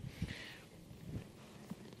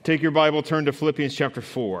Take your Bible, turn to Philippians chapter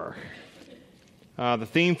 4. The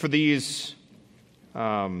theme for these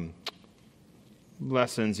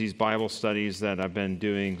lessons, these Bible studies that I've been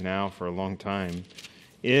doing now for a long time,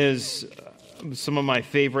 is some of my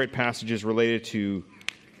favorite passages related to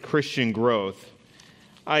Christian growth.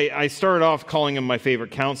 I started off calling them my favorite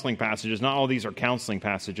counseling passages. Not all these are counseling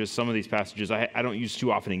passages. Some of these passages I don't use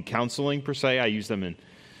too often in counseling per se. I use them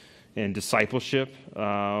in discipleship,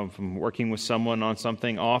 from working with someone on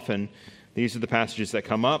something. Often, these are the passages that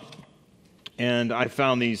come up. And I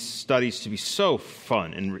found these studies to be so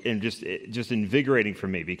fun and just invigorating for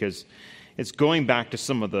me, because it's going back to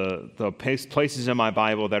some of the places in my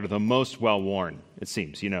Bible that are the most well-worn, it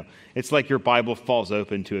seems. It's like your Bible falls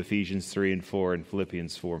open to Ephesians 3 and 4 and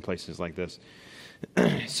Philippians 4 and places like this.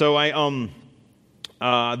 So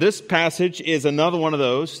this passage is another one of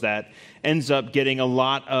those that ends up getting a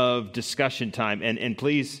lot of discussion time. And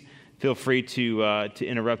please feel free to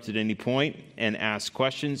interrupt at any point and ask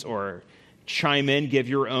questions or chime in, give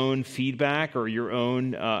your own feedback or your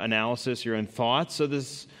own analysis, your own thoughts. So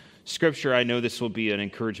this scripture, I know this will be an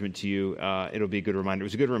encouragement to you. It'll be a good reminder. It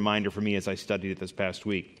was a good reminder for me as I studied it this past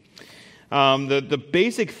week. The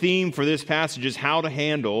basic theme for this passage is how to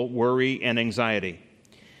handle worry and anxiety.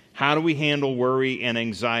 How do we handle worry and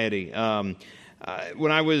anxiety?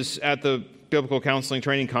 When I was at the Biblical Counseling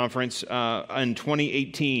Training Conference in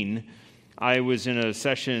 2018, I was in a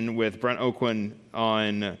session with Brent Oakland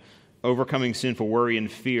on overcoming sinful worry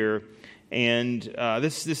and fear. And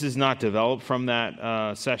this is not developed from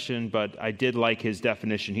that session, but I did like his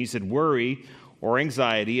definition. He said, worry or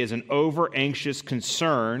anxiety is an over-anxious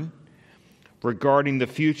concern regarding the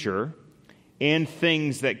future and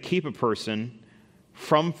things that keep a person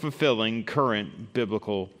from fulfilling current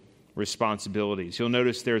biblical responsibilities. You'll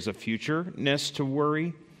notice there's a futureness to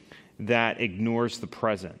worry that ignores the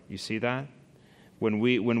present. You see that? When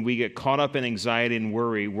we get caught up in anxiety and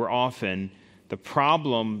worry, the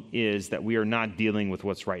problem is that we are not dealing with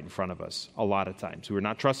what's right in front of us a lot of times. We're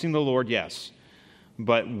not trusting the Lord, yes,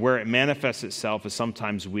 but where it manifests itself is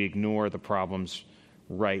sometimes we ignore the problems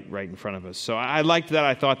right in front of us. So I liked that.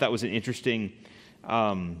 I thought that was an interesting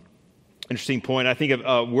point. I think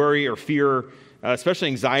of worry or fear, especially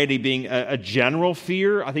anxiety, being a general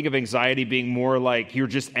fear. I think of anxiety being more like you're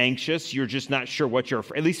just anxious. You're just not sure what you're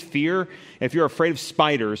afraid. At least fear, if you're afraid of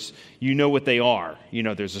spiders, you know what they are.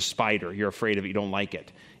 There's a spider. You're afraid of it. You don't like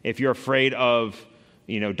it. If you're afraid of,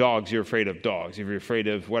 dogs, you're afraid of dogs. If you're afraid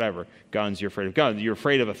of whatever, guns, you're afraid of guns. You're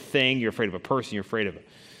afraid of a thing. You're afraid of a person. You're afraid of an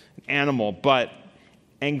animal. But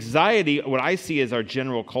anxiety, what I see as our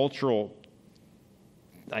general cultural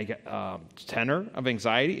tenor of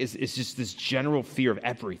anxiety is just this general fear of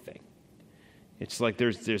everything. It's like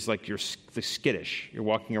there's like you're skittish. You're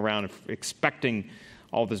walking around expecting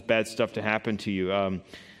all this bad stuff to happen to you.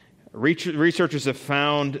 Researchers have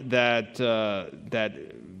found that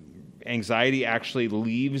anxiety actually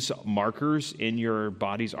leaves markers in your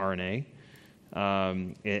body's RNA.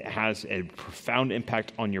 It has a profound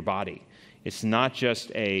impact on your body. It's not just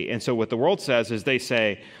and so what the world says is they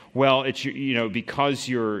say, well, it's because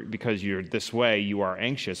you're this way, you are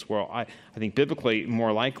anxious. Well, I think biblically,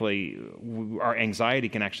 more likely, our anxiety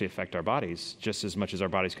can actually affect our bodies just as much as our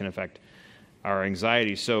bodies can affect our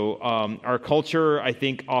anxiety. So our culture, I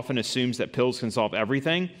think, often assumes that pills can solve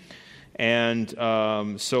everything, and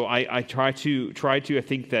so I try to I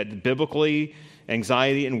think that biblically,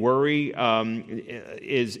 anxiety and worry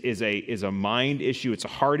is a mind issue. It's a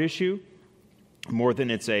heart issue more than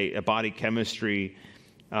it's a body chemistry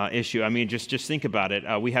issue. I mean, just think about it.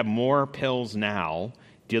 We have more pills now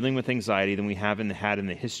dealing with anxiety than we have had in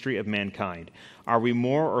the history of mankind. Are we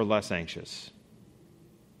more or less anxious?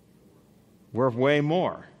 We're way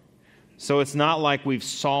more. So it's not like we've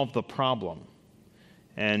solved the problem.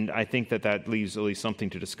 And I think that leaves at least something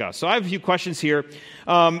to discuss. So I have a few questions here.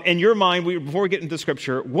 In your mind, before we get into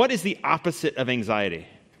Scripture, what is the opposite of anxiety?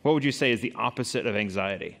 What would you say is the opposite of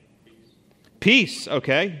anxiety? Peace.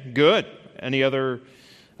 Okay, good. Any other?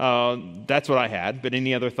 That's what I had, but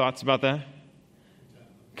any other thoughts about that?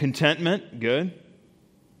 Contentment. Good.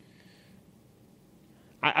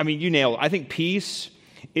 I mean, you nailed it. I think peace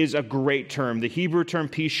is a great term. The Hebrew term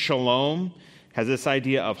peace, shalom, has this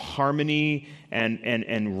idea of harmony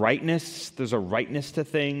and rightness. There's a rightness to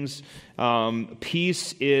things.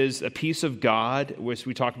 Peace is a peace of God, which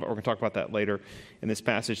we're going to talk about that later in this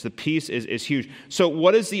passage. The peace is huge. So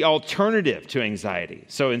what is the alternative to anxiety?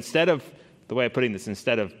 So instead of, the way I'm putting this,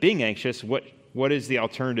 instead of being anxious, what is the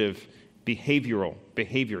alternative behavior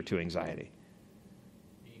to anxiety?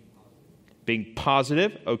 Being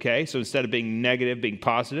positive. Okay, so instead of being negative, being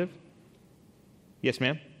positive. Yes,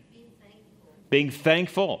 ma'am? Being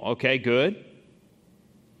thankful. Okay, good.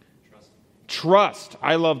 Trust.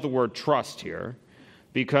 I love the word trust here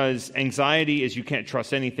because anxiety is you can't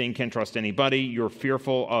trust anything, can't trust anybody. You're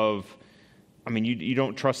fearful of, you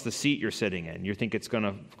don't trust the seat you're sitting in. You think it's going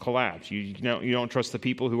to collapse. You don't trust the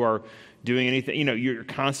people who are doing anything. You're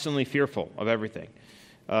constantly fearful of everything.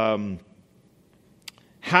 How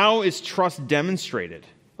is trust demonstrated?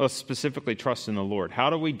 Well, specifically trust in the Lord. How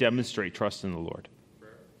do we demonstrate trust in the Lord?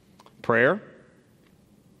 Prayer?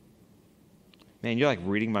 Man, you're like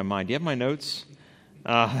reading my mind. Do you have my notes?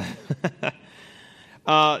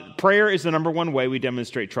 Prayer is the number one way we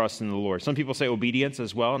demonstrate trust in the Lord. Some people say obedience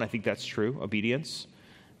as well, and I think that's true. Obedience.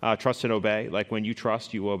 Trust and obey. Like when you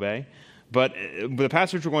trust, you obey. But the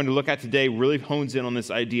passage we're going to look at today really hones in on this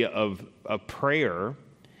idea of prayer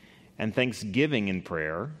and thanksgiving in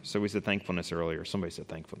prayer. So we said thankfulness earlier. Somebody said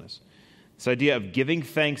thankfulness. This idea of giving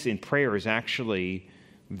thanks in prayer is actually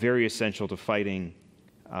very essential to fighting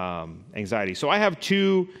anxiety. So I have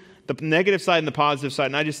two, the negative side and the positive side,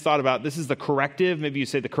 and I just thought about this is the corrective. Maybe you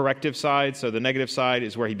say the corrective side. So the negative side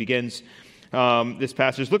is where he begins this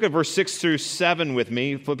passage. Look at verse 6 through 7 with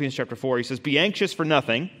me, Philippians chapter 4. He says, "Be anxious for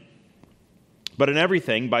nothing, but in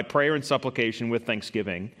everything, by prayer and supplication with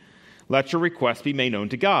thanksgiving, let your requests be made known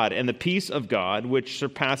to God, and the peace of God, which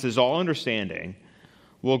surpasses all understanding,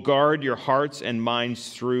 will guard your hearts and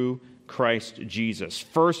minds through Christ Jesus."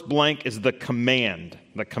 First blank is the command.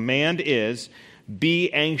 The command is,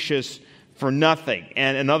 be anxious for nothing.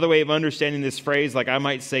 And another way of understanding this phrase, like I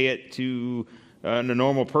might say it to a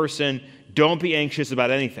normal person, don't be anxious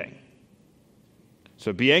about anything.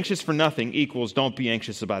 So be anxious for nothing equals don't be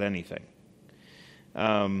anxious about anything.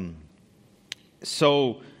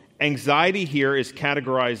 So anxiety here is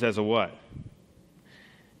categorized as a what?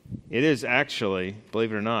 It is actually,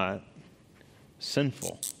 believe it or not,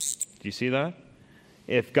 sinful. Do you see that?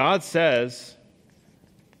 If God says,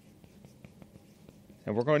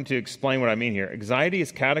 and we're going to explain what I mean here, anxiety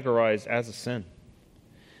is categorized as a sin.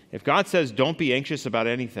 If God says don't be anxious about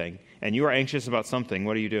anything, and you are anxious about something,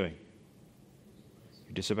 what are you doing?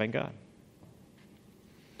 You're disobeying God.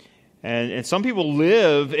 And some people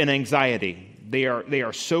live in anxiety. They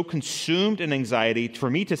are so consumed in anxiety. For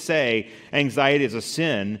me to say anxiety is a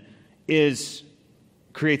sin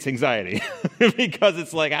creates anxiety because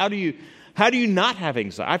it's like, how do you not have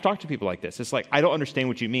anxiety? I've talked to people like this. It's like, I don't understand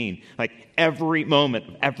what you mean. Like every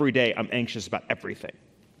moment, every day, I'm anxious about everything.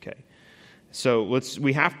 Okay. So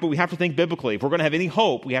we have to think biblically. If we're going to have any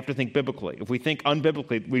hope, we have to think biblically. If we think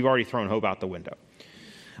unbiblically, we've already thrown hope out the window.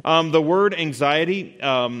 The word anxiety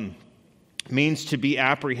means to be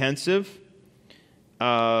apprehensive,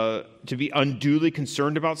 to be unduly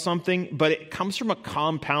concerned about something, but it comes from a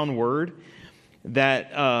compound word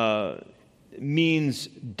that means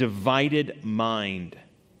divided mind.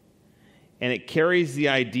 And it carries the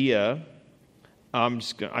idea,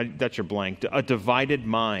 that's your blank, a divided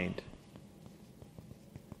mind.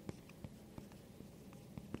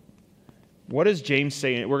 What does James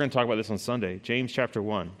say? We're going to talk about this on Sunday. James chapter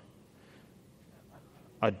 1.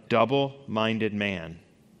 A double-minded man.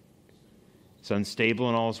 It's unstable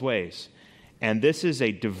in all his ways. And this is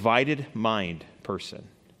a divided mind person.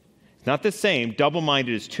 It's not the same.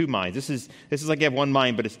 Double-minded is two minds. This is like you have one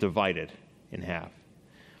mind, but it's divided in half.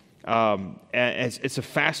 And it's a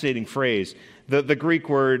fascinating phrase. The Greek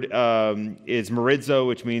word is merizo,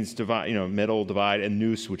 which means divide, middle, divide, and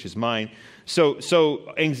nous, which is mind.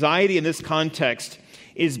 So anxiety in this context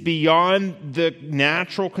is beyond the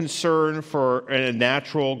natural concern for a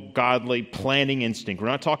natural, godly planning instinct. We're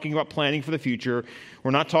not talking about planning for the future.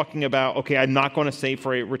 We're not talking about, okay, I'm not going to save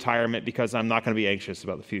for a retirement because I'm not going to be anxious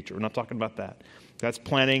about the future. We're not talking about that. That's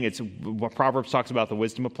planning. It's what Proverbs talks about, the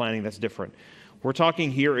wisdom of planning. That's different. We're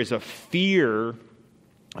talking here is a fear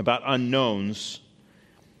about unknowns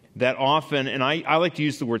that often, and I like to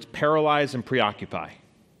use the words paralyze and preoccupy.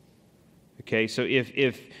 Okay, so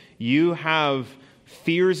if you have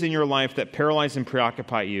fears in your life that paralyze and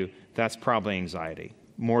preoccupy you, that's probably anxiety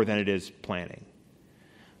more than it is planning.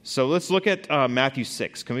 So let's look at Matthew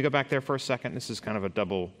 6. Can we go back there for a second? This is kind of a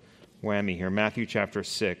double whammy here. Matthew chapter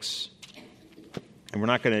 6. And we're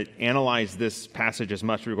not going to analyze this passage as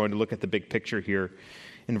much. We're going to look at the big picture here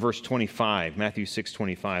in verse 25, Matthew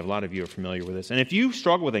 6:25. A lot of you are familiar with this. And if you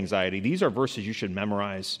struggle with anxiety, these are verses you should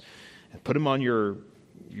memorize. Put them on your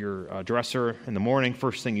dresser in the morning,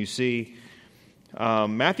 first thing you see.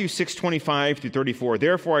 Matthew 6:25 through 34.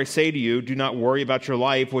 Therefore I say to you, do not worry about your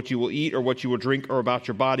life, what you will eat or what you will drink, or about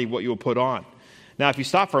your body, what you will put on. Now, if you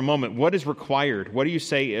stop for a moment, what is required? What do you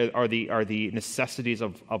say are the necessities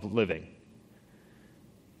of living?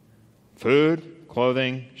 Food,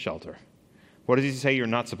 clothing, shelter. What does he say you're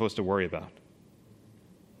not supposed to worry about?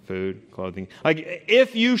 Food, clothing. Like,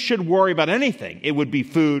 if you should worry about anything, it would be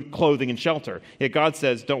food, clothing, and shelter. Yet God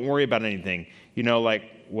says, don't worry about anything. Like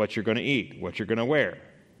what you're going to eat, what you're going to wear.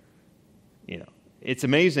 It's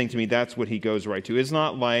amazing to me that's what he goes right to. Is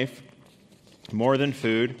not life more than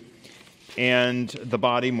food, and the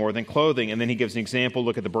body more than clothing? And then he gives an example.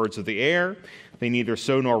 Look at the birds of the air. They neither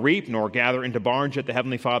sow nor reap nor gather into barns, yet the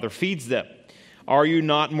Heavenly Father feeds them. Are you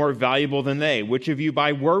not more valuable than they? Which of you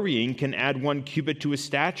by worrying can add 1 cubit to his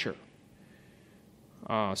stature?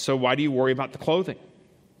 So why do you worry about the clothing?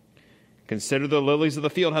 Consider the lilies of the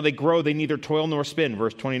field, how they grow. They neither toil nor spin.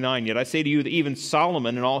 Verse 29, yet I say to you that even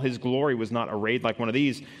Solomon in all his glory was not arrayed like one of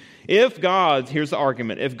these. If God, here's the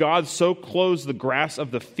argument, if God so clothes the grass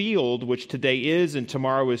of the field, which today is and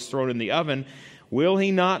tomorrow is thrown in the oven, will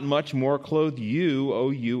he not much more clothe you, O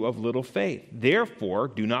you of little faith? Therefore,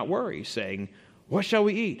 do not worry, saying, what shall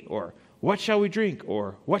we eat? Or what shall we drink?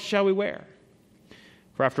 Or what shall we wear?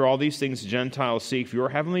 For after all these things the Gentiles seek, for your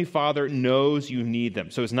heavenly Father knows you need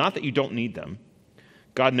them. So it's not that you don't need them.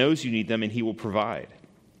 God knows you need them, and he will provide.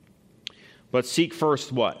 But seek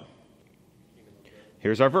first what?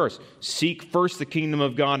 Here's our verse. Seek first the kingdom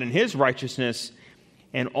of God and his righteousness,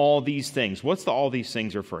 and all these things. What's the all these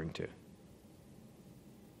things referring to?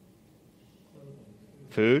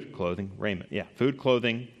 Food, clothing, raiment. Yeah, food,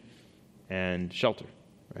 clothing, and shelter,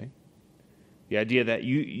 right? The idea that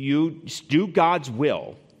you do God's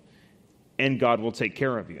will, and God will take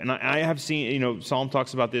care of you. And I have seen, Psalm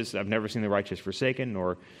talks about this. I've never seen the righteous forsaken,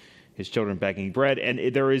 nor his children begging bread.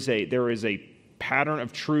 And there is a pattern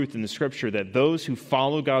of truth in the Scripture that those who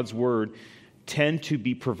follow God's word tend to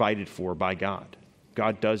be provided for by God.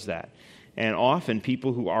 God does that. And often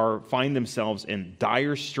people who find themselves in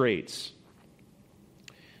dire straits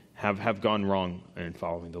have gone wrong in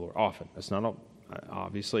following the Lord. Often. That's not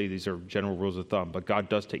obviously, these are general rules of thumb, but God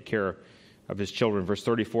does take care of his children. Verse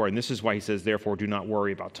 34, and this is why he says, therefore, do not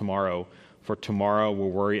worry about tomorrow, for tomorrow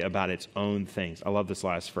will worry about its own things. I love this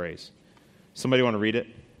last phrase. Somebody want to read it?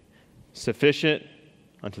 Sufficient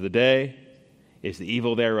unto the day is the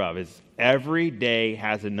evil thereof. Every day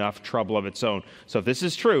has enough trouble of its own. So if this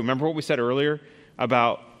is true, remember what we said earlier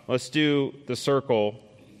about, let's do the circle.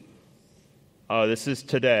 This is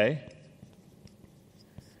today.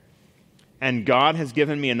 And God has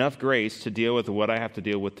given me enough grace to deal with what I have to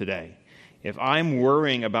deal with today. If I'm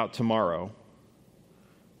worrying about tomorrow,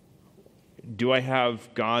 do I have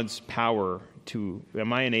God's power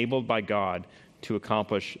am I enabled by God to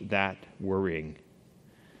accomplish that worrying?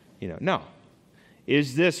 No.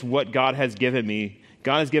 Is this what God has given me?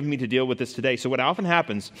 God has given me to deal with this today. So what often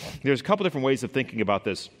happens, there's a couple different ways of thinking about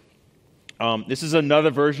this. This is another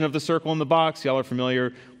version of the circle in the box. Y'all are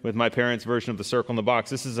familiar with my parents' version of the circle in the box.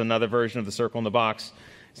 This is another version of the circle in the box.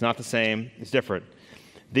 It's not the same. It's different.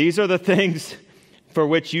 These are the things for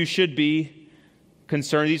which you should be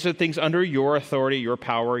concerned. These are things under your authority, your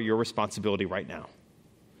power, your responsibility right now.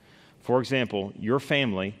 For example, your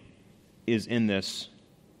family is in this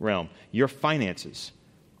realm. Your finances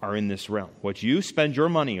are in this realm. What you spend your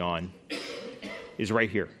money on is right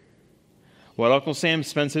here. What Uncle Sam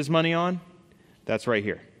spends his money on, that's right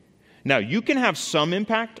here. Now, you can have some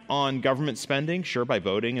impact on government spending, sure, by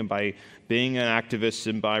voting and by being an activist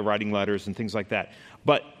and by writing letters and things like that.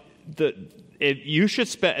 But you should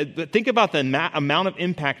think about the amount of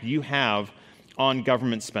impact you have on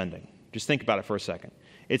government spending. Just think about it for a second.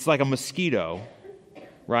 It's like a mosquito,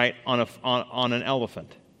 right, on an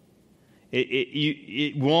elephant.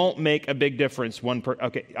 It won't make a big difference.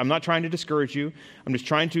 Okay, I'm not trying to discourage you. I'm just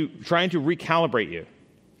trying to recalibrate you.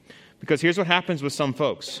 Because here's what happens with some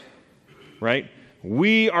folks, right?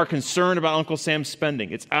 We are concerned about Uncle Sam's spending.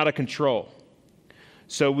 It's out of control.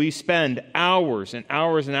 So we spend hours and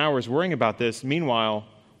hours and hours worrying about this. Meanwhile,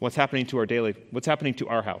 what's happening to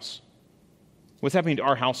our house? What's happening to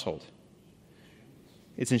our household?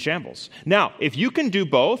 It's in shambles. Now, if you can do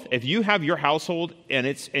both, if you have your household and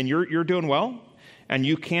you're doing well, and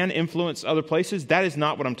you can influence other places, that is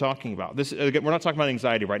not what I'm talking about. We're not talking about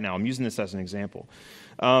anxiety right now. I'm using this as an example.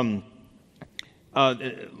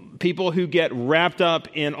 People who get wrapped up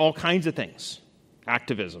in all kinds of things,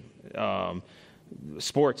 activism,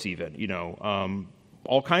 sports even,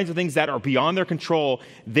 all kinds of things that are beyond their control,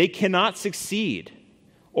 they cannot succeed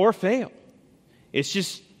or fail. It's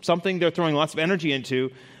just something they're throwing lots of energy into.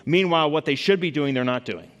 Meanwhile, what they should be doing, they're not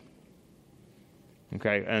doing.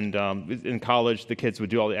 Okay, and in college, the kids would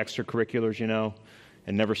do all the extracurriculars,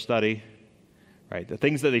 and never study. Right, the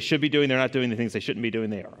things that they should be doing, they're not doing. The things they shouldn't be doing,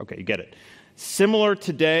 they are. Okay, you get it. Similar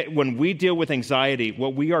today, when we deal with anxiety,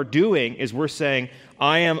 what we are doing is we're saying,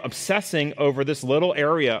 I am obsessing over this little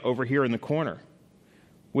area over here in the corner.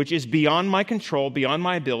 which is beyond my control, beyond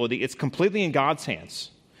my ability. It's completely in God's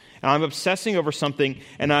hands. And I'm obsessing over something,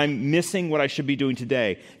 and I'm missing what I should be doing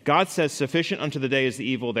today. God says, sufficient unto the day is the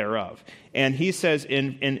evil thereof. And he says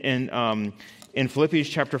in Philippians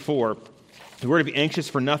chapter 4, we're to be anxious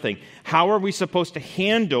for nothing. How are we supposed to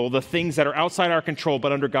handle the things that are outside our control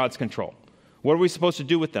but under God's control? What are we supposed to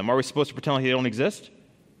do with them? Are we supposed to pretend like they don't exist?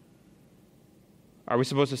 Are we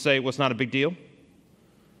supposed to say, well, it's not a big deal?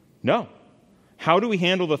 No. How do we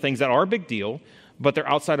handle the things that are a big deal, but they're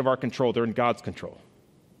outside of our control? They're in God's control.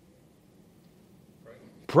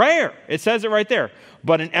 Prayer. It says it right there.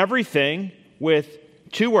 But in everything with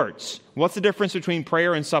two words. What's the difference between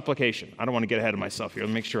prayer and supplication? I don't want to get ahead of myself here. Let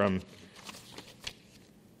me make sure I'm...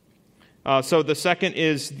 So the second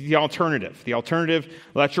is the alternative. The alternative,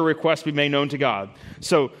 let your request be made known to God.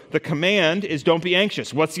 So the command is don't be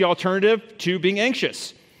anxious. What's the alternative to being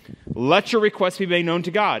anxious? Let your request be made known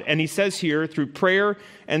to God. And he says here through prayer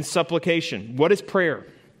and supplication. What is prayer?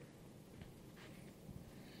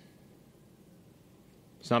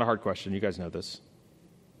 It's not a hard question. You guys know this.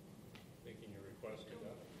 Making your request to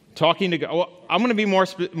God. Talking to God. Well, I'm going to be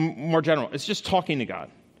more general. It's just talking to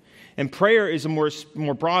God. And prayer is a more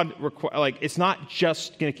broad request. Like, it's not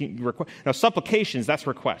just going to request. Now, supplications, that's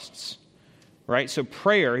requests, right? So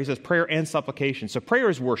prayer, he says prayer and supplication. So prayer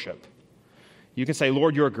is worship. You can say,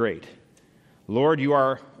 Lord, you are great. Lord, you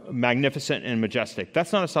are magnificent and majestic.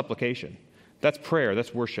 That's not a supplication. That's prayer.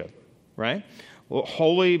 That's worship, right? Well,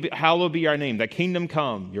 holy, hallowed be our name. Thy kingdom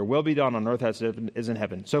come. Your will be done on earth as it is in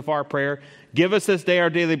heaven. So far, prayer. Give us this day our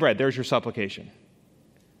daily bread. There's your supplication.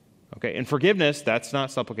 Okay, and forgiveness, that's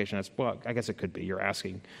not supplication. That's, well, I guess it could be. You're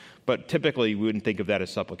asking. But typically, we wouldn't think of that as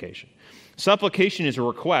supplication. Supplication is a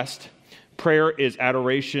request. Prayer is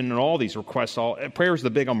adoration and all these requests. Prayer is the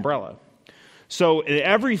big umbrella. So in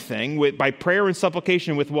everything, by prayer and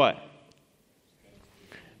supplication, with what?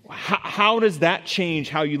 How does that change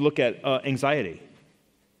how you look at anxiety?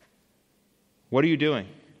 What are you doing?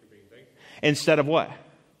 Instead of what?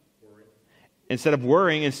 Instead of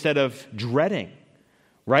worrying, instead of dreading.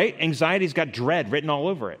 Right? Anxiety's got dread written all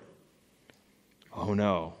over it. Oh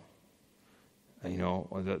no. You know,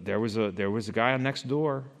 there was a guy on next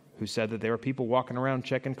door who said that there were people walking around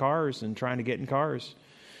checking cars and trying to get in cars.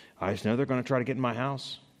 I just know they're going to try to get in my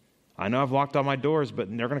house. I know I've locked all my doors,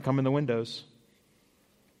 but they're going to come in the windows.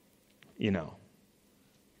 You know,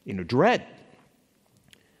 dread.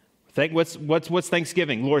 What's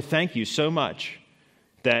Thanksgiving? Lord, thank you so much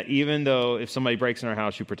that even though if somebody breaks in our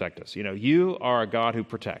house, you protect us. You know, you are a God who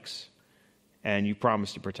protects, and you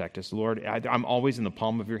promise to protect us. Lord, I'm always in the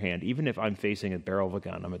palm of your hand. Even if I'm facing a barrel of a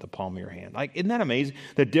gun, I'm at the palm of your hand. Like, isn't that amazing?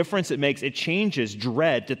 The difference it makes, it changes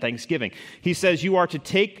dread to thanksgiving. He says you are to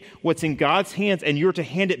take what's in God's hands and you're to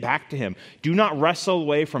hand it back to him. Do not wrestle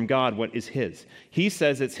away from God what is his. He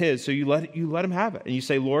says it's his, so you let him have it. And you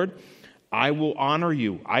say, Lord, I will honor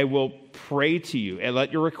you. I will pray to you and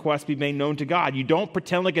let your request be made known to God. You don't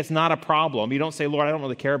pretend like it's not a problem. You don't say, Lord, I don't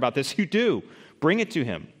really care about this. You do. Bring it to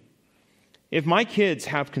him. If my kids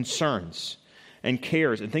have concerns and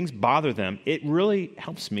cares and things bother them, it really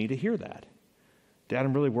helps me to hear that. Dad,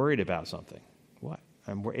 I'm really worried about something. What?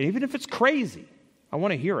 Even if it's crazy, I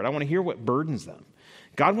want to hear it. I want to hear what burdens them.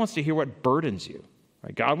 God wants to hear what burdens you.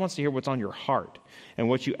 Right? God wants to hear what's on your heart and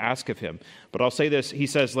what you ask of him. But I'll say this. He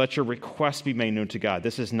says, let your request be made known to God.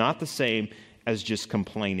 This is not the same as just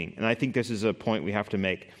complaining. And I think this is a point we have to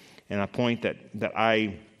make, and a point that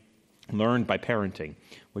I learned by parenting,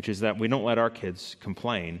 which is that we don't let our kids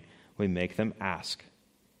complain. We make them ask.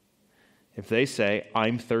 If they say,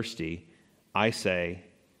 I'm thirsty, I say,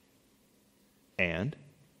 and?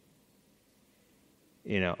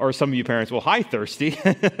 You know, or some of you parents, well, hi, thirsty.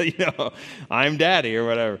 You know, I'm daddy or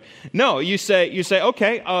whatever. No, you say,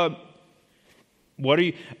 okay, what are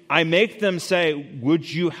you? I make them say,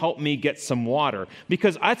 would you help me get some water?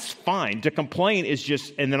 Because that's fine. To complain is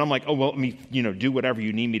just, and then I'm like, oh, well, let me, do whatever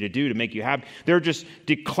you need me to do to make you happy. They're just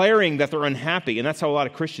declaring that they're unhappy. And that's how a lot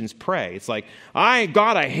of Christians pray. It's like,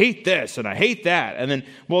 God, I hate this and I hate that. And then,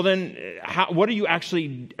 what are you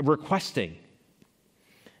actually requesting?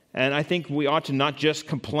 And I think we ought to not just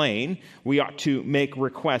complain. We ought to make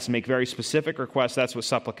requests, make very specific requests. That's what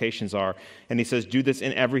supplications are. And he says, do this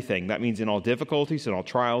in everything. That means in all difficulties, in all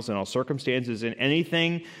trials, in all circumstances, in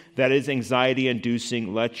anything that is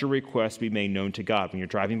anxiety-inducing, let your request be made known to God. When you're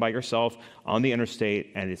driving by yourself on the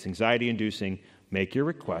interstate and it's anxiety-inducing, make your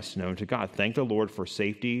requests known to God. Thank the Lord for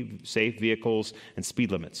safe vehicles, and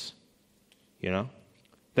speed limits.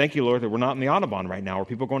 Thank you, Lord, that we're not in the Autobahn right now where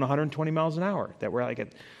people are going 120 miles an hour, that we're like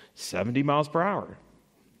at 70 miles per hour.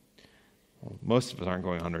 Well, most of us aren't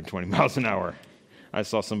going 120 miles an hour. I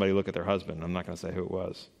saw somebody look at their husband. I'm not going to say who it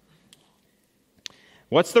was.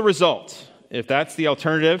 What's the result? If that's the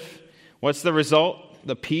alternative, what's the result?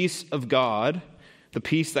 The peace of God, the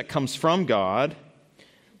peace that comes from God,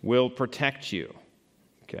 will protect you.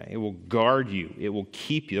 Okay, it will guard you. It will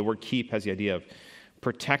keep you. The word keep has the idea of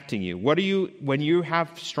protecting you. When you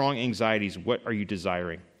have strong anxieties, what are you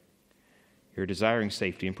desiring? You're desiring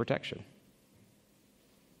safety and protection.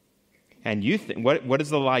 And you think, what is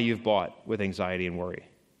the lie you've bought with anxiety and worry?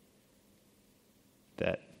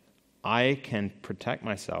 That I can protect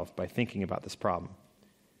myself by thinking about this problem.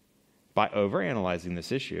 By overanalyzing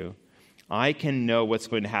this issue, I can know what's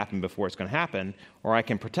going to happen before it's going to happen, or I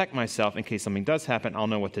can protect myself in case something does happen. I'll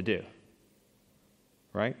know what to do.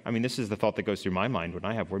 Right? I mean, this is the thought that goes through my mind when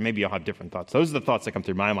I have worry. Maybe I'll have different thoughts. Those are the thoughts that come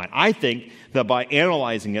through my mind. I think that by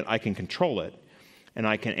analyzing it, I can control it, and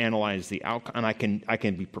I can analyze the outcome, and I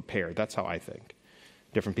can be prepared. That's how I think.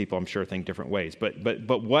 Different people, I'm sure, think different ways. But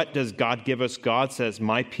what does God give us? God says,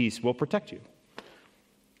 my peace will protect you.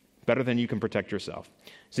 Better than you can protect yourself.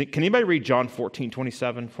 See, can anybody read John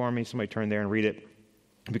 14:27 for me? Somebody turn there and read it.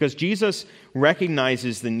 Because Jesus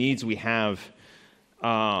recognizes the needs we have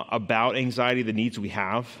about anxiety, the needs we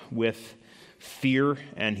have with fear,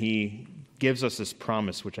 and he gives us this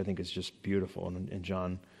promise, which I think is just beautiful in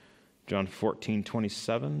John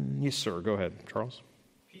 14:27. Yes, sir. Go ahead, Charles.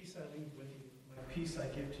 Peace I leave with you. My peace I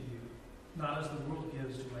give to you. Not as the world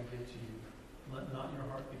gives do I give to you. Let not your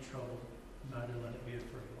heart be troubled, neither let it be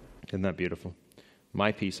afraid. Isn't that beautiful?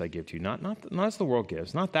 My peace I give to you. Not as the world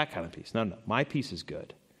gives. Not that kind of peace. No. My peace is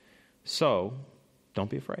good. So, don't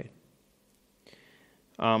be afraid.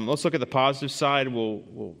 Let's look at the positive side.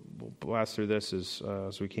 We'll blast through this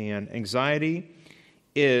as we can. Anxiety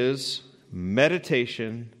is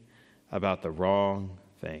meditation about the wrong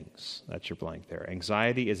things. That's your blank there.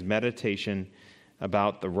 Anxiety is meditation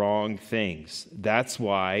about the wrong things. That's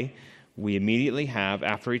why we immediately have,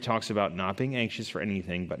 after he talks about not being anxious for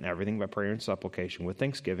anything, but in everything by prayer and supplication, with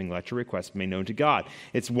thanksgiving, let your requests be made known to God.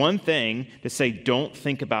 It's one thing to say, don't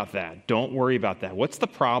think about that. Don't worry about that. What's the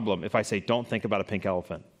problem if I say, don't think about a pink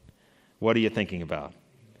elephant? What are you thinking about?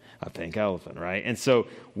 A pink elephant, right? And so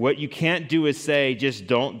what you can't do is say, just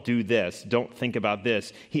don't do this. Don't think about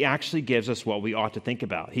this. He actually gives us what we ought to think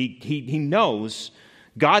about. He knows,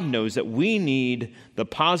 God knows that we need the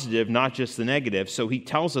positive, not just the negative. So he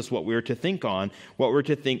tells us what we're to think on, what we're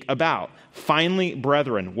to think about. Finally,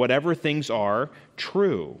 brethren, whatever things are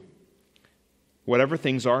true, whatever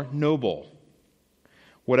things are noble,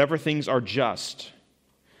 whatever things are just,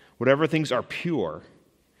 whatever things are pure,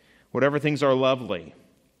 whatever things are lovely,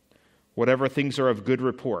 whatever things are of good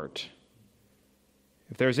report,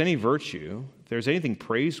 if there's any virtue, if there's anything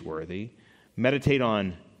praiseworthy, meditate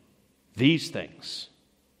on these things.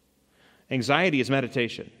 Anxiety is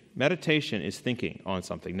meditation. Meditation is thinking on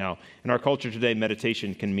something. Now, in our culture today,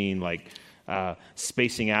 meditation can mean like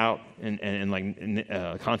spacing out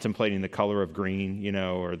and contemplating the color of green,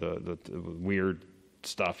 or the weird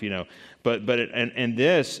stuff, But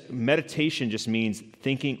this meditation just means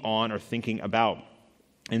thinking on or thinking about.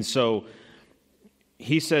 And so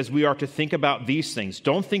he says we are to think about these things.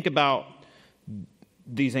 Don't think about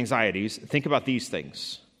these anxieties. Think about these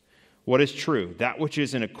things. What is true, that which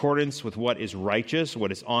is in accordance with what is righteous,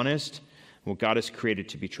 what is honest, what God has created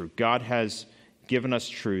to be true. God has given us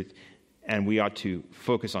truth, and we ought to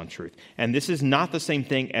focus on truth. And this is not the same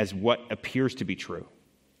thing as what appears to be true.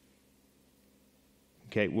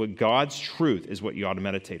 Okay, what God's truth is what you ought to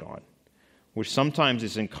meditate on, which sometimes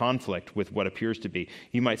is in conflict with what appears to be.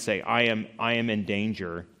 You might say, I am in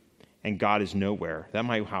danger, and God is nowhere. That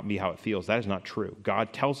might be how it feels. That is not true.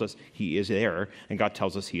 God tells us he is there, and God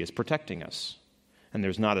tells us he is protecting us. And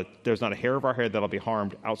there's not a hair of our head that'll be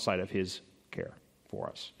harmed outside of his care for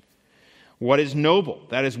us. What is noble?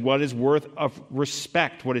 That is what is worth of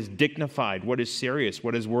respect, what is dignified, what is serious,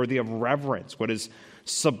 what is worthy of reverence, what is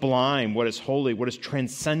sublime, what is holy, what is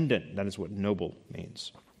transcendent. That is what noble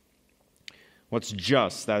means. What's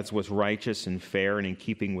just? That is what's righteous and fair and in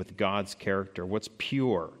keeping with God's character. What's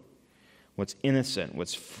pure? What's innocent,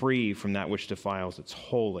 what's free from that which defiles, it's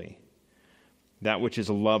holy. That which is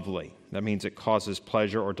lovely, that means it causes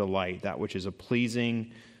pleasure or delight. That which is a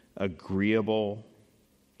pleasing, agreeable,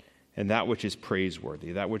 and that which is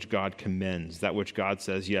praiseworthy, that which God commends, that which God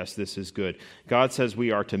says, yes, this is good. God says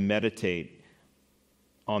we are to meditate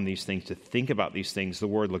on these things, to think about these things, the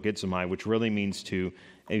word logizomai, which really means to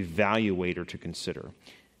evaluate or to consider.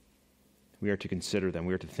 We are to consider them.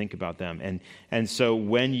 We are to think about them. And so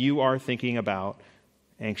when you are thinking about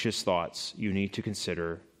anxious thoughts, you need to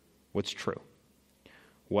consider what's true,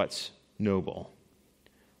 what's noble,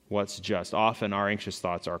 what's just. Often our anxious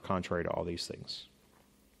thoughts are contrary to all these things.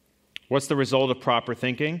 What's the result of proper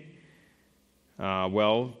thinking?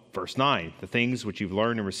 Well, verse 9, the things which you've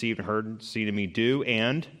learned and received and heard and seen in me do,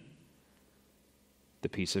 and the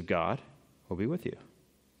peace of God will be with you.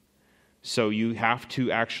 So you have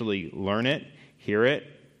to actually learn it, hear it,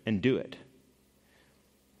 and do it.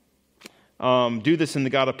 Do this and the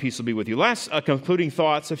God of peace will be with you. Last concluding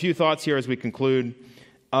thoughts, a few thoughts here as we conclude.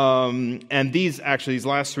 And these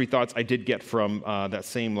last three thoughts I did get from that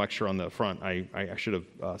same lecture on the front. I should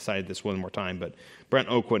have cited this one more time, but Brent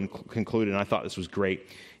Oakwood concluded, and I thought this was great.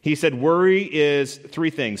 He said, worry is three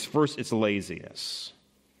things. First, it's laziness.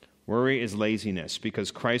 Worry is laziness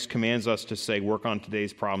because Christ commands us to say, work on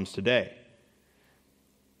today's problems today.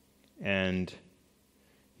 And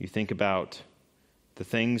you think about the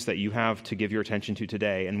things that you have to give your attention to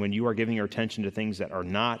today, and when you are giving your attention to things that are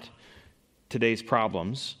not today's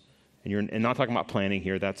problems, and not talking about planning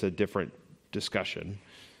here, that's a different discussion,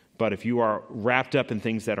 but if you are wrapped up in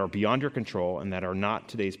things that are beyond your control and that are not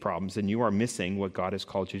today's problems, then you are missing what God has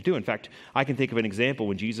called you to do. In fact, I can think of an example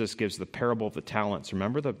when Jesus gives the parable of the talents.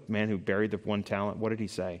 Remember the man who buried the one talent? What did he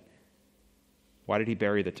say? Why did he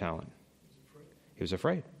bury the talent? He was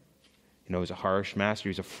afraid. He was a harsh master. He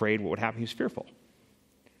was afraid what would happen. He was fearful.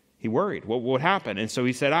 He worried what would happen. And so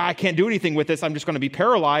he said, I can't do anything with this. I'm just going to be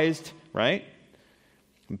paralyzed, right?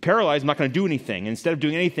 I'm paralyzed. I'm not going to do anything. And instead of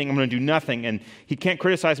doing anything, I'm going to do nothing. And he can't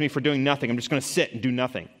criticize me for doing nothing. I'm just going to sit and do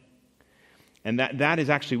nothing. And that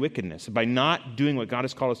is actually wickedness. By not doing what God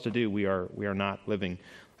has called us to do, we are not living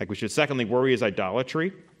like we should. Secondly, worry is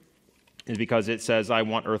idolatry. Is because it says, I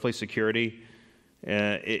want earthly security.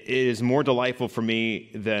 It is more delightful for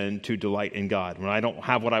me than to delight in God. When I don't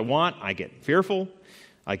have what I want, I get fearful.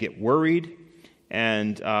 I get worried,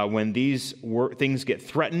 and when these things get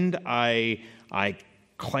threatened, I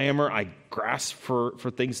clamor, I grasp for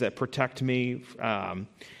things that protect me.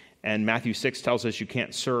 And Matthew 6 tells us you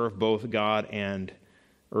can't serve both God and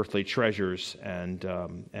earthly treasures. And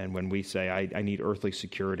when we say, I need earthly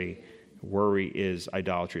security, worry is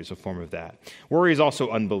idolatry. It's a form of that. Worry is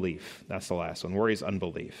also unbelief. That's the last one. Worry is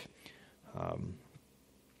unbelief. And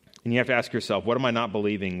you have to ask yourself, what am I not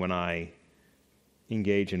believing when I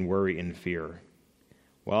engage in worry and fear?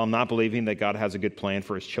 Well, I'm not believing that God has a good plan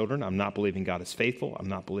for his children. I'm not believing God is faithful. I'm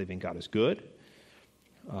not believing God is good.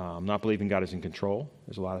 I'm not believing God is in control.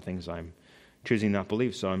 There's a lot of things I'm choosing not to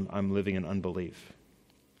believe, so I'm living in unbelief.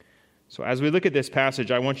 So as we look at this passage,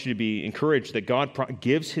 I want you to be encouraged that God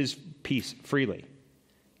gives his peace freely.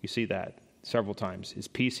 You see that several times. His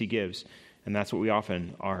peace he gives, and that's what we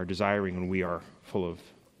often are desiring when we are full of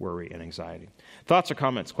worry and anxiety. Thoughts or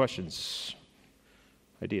comments, questions?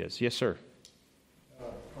 Ideas? Yes, sir.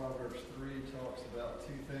 Proverbs 3 talks about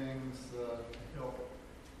two things to help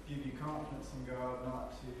give you confidence in God,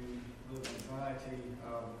 not to live in anxiety.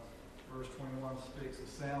 Verse 21 speaks of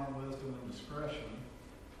sound wisdom and discretion,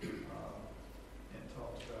 and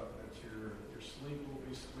talks about that your sleep will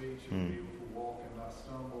be sweet, you'll be able to walk and not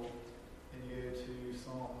stumble. Then you go to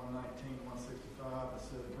Psalm 119, 165, that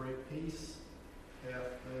says, great peace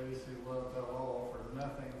hath those who love thy law, for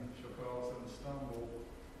nothing shall cause them to stumble.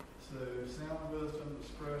 So sound wisdom,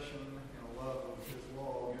 discretion, and a love of his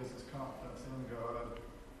law gives us confidence in God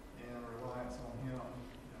and reliance on him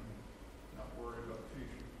and not worried about the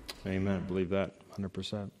future. Amen. I believe that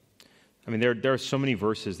 100%. I mean, there are so many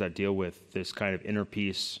verses that deal with this kind of inner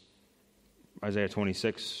peace. Isaiah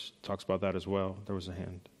 26 talks about that as well. There was a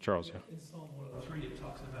hand. Charles, yeah. In Psalm 103, it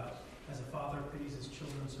talks about, as a father pities his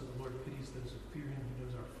children, so the Lord pities those who fear him. He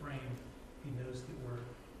knows our frame. He knows that we're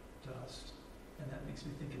dust. And that makes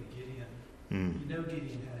me think of Gideon. You know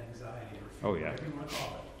Gideon had anxiety or fear, whatever you want to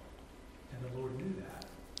call it. And the Lord knew that.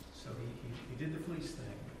 So he did the fleece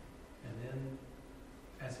thing. And then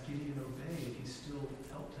as Gideon obeyed, he still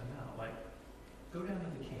helped him out. Like, go down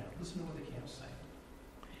to the camp. Listen to what the camp's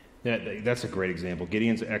saying. Yeah, that's a great example.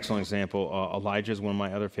 Gideon's an excellent example. Elijah is one of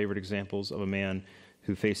my other favorite examples of a man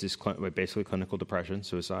who faces basically clinical depression,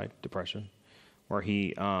 suicide, depression, where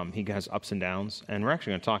he has ups and downs. And we're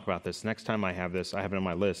actually going to talk about this. Next time I have this, I have it on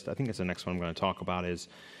my list. I think that's the next one I'm going to talk about is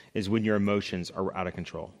when your emotions are out of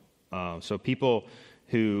control. So people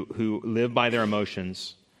who live by their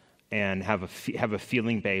emotions and have a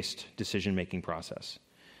feeling-based decision-making process.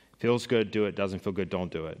 Feels good, do it. Doesn't feel good,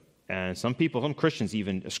 don't do it. And some Christians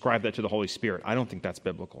even ascribe that to the Holy Spirit. I don't think that's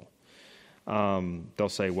biblical. They'll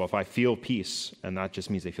say, well, if I feel peace, and that just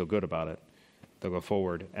means they feel good about it, they'll go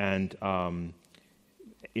forward. And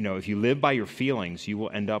if you live by your feelings, you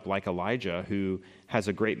will end up like Elijah, who has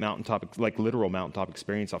a great mountaintop, like literal mountaintop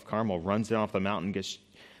experience off Carmel, runs down off the mountain,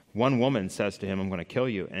 one woman says to him, I'm going to kill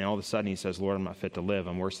you. And all of a sudden he says, Lord, I'm not fit to live.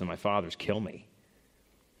 I'm worse than my fathers. Kill me.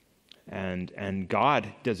 And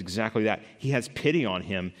God does exactly that. He has pity on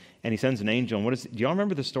him, and he sends an angel. And do y'all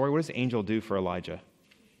remember the story? What does the angel do for Elijah?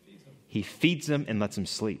 He feeds him and lets him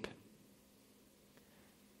sleep.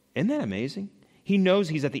 Isn't that amazing? He knows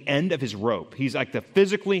he's at the end of his rope. He's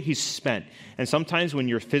physically, he's spent. And sometimes when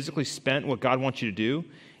you're physically spent, what God wants you to do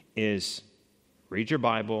is read your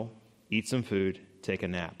Bible, eat some food, take a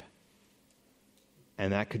nap.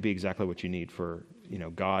 And that could be exactly what you need for,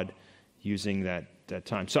 God using that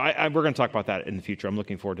time. So we're going to talk about that in the future. I'm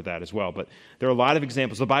looking forward to that as well. But there are a lot of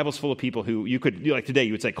examples. The Bible's full of people who like today,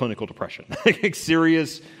 you would say clinical depression,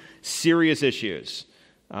 serious issues.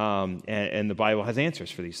 And the Bible has answers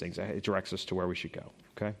for these things. It directs us to where we should go.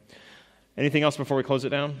 Okay. Anything else before we close it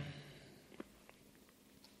down?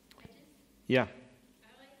 Yeah. I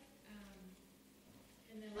like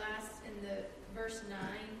in the verse 9,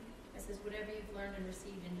 it says, whatever you've learned and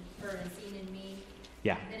received and heard and seen in me.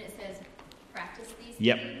 Yeah. And then it says, practice these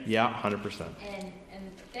Yep. things. Yeah, 100%. And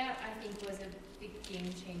that, I think, was a big game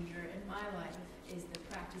changer in my life, is the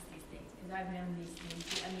practice these things. Because I've known these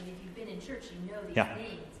things. I mean, if you've been in church, you know these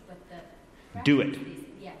things. But the do it. the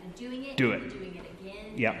doing it. Do and it. Doing it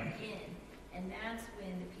again Yep. and again. And that's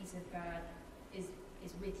when the peace of God is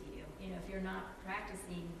with you. If you're not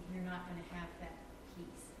practicing, you're not going to have that peace.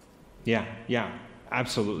 Yeah,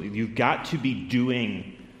 absolutely. You've got to be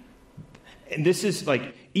doing, and this is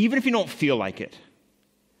even if you don't feel like it,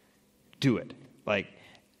 do it.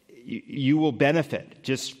 You will benefit.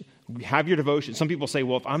 Just have your devotion. Some people say,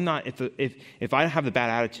 well, if I have the bad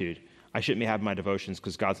attitude, I shouldn't be having my devotions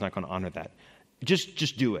because God's not going to honor that.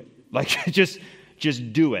 Just do it.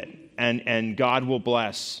 Just do it. And God will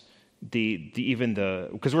bless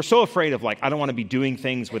because we're so afraid of I don't want to be doing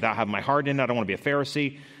things without having my heart in it. I don't want to be a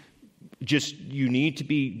Pharisee. You need to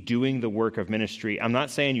be doing the work of ministry. I'm not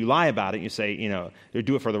saying you lie about it. You say, they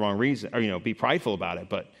do it for the wrong reason, or, be prideful about it,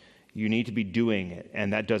 but you need to be doing it.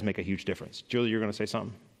 And that does make a huge difference. Julie, you're going to say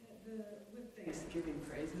something? With Thanksgiving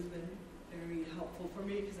praise has been very helpful for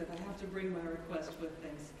me, because if I have to bring my request with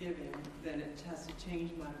Thanksgiving, then it has to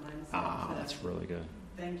change my mindset. That's really good.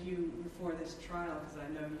 Thank you for this trial, because I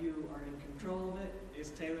know you are in control of it.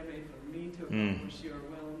 It's tailor-made for me to accomplish your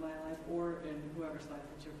will in my life, or in whoever's life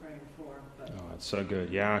that you're praying for. But it's so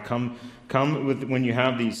good. Yeah, come when you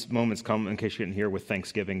have these moments, come, in case you didn't hear, with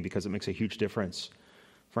Thanksgiving, because it makes a huge difference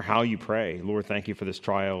for how you pray. Lord, thank you for this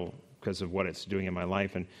trial because of what it's doing in my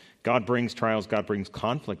life. And God brings trials, God brings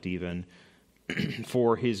conflict even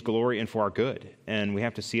for his glory and for our good. And we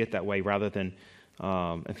have to see it that way rather than,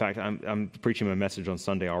 in fact, I'm preaching my message on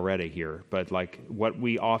Sunday already here, but what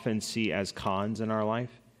we often see as cons in our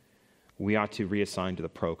life, we ought to reassign to the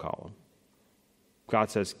pro column. God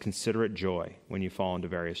says, consider it joy when you fall into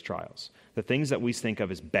various trials. The things that we think of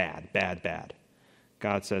as bad.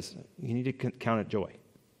 God says, you need to count it joy.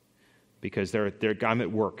 Because I'm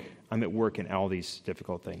at work. I'm at work in all these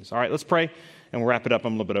difficult things. All right, let's pray, and we'll wrap it up.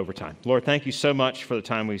 I'm a little bit over time. Lord, thank you so much for the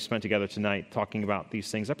time we spent together tonight talking about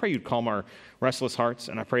these things. I pray you'd calm our restless hearts,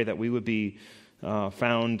 and I pray that we would be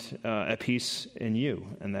found at peace in you,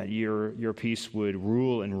 and that your peace would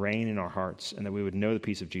rule and reign in our hearts, and that we would know the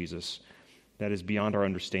peace of Jesus that is beyond our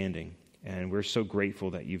understanding. And we're so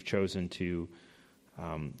grateful that you've chosen to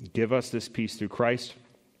give us this peace through Christ.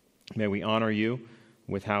 May we honor you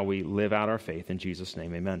with how we live out our faith. In Jesus'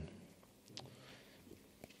 name, amen.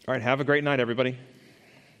 All right, have a great night, everybody.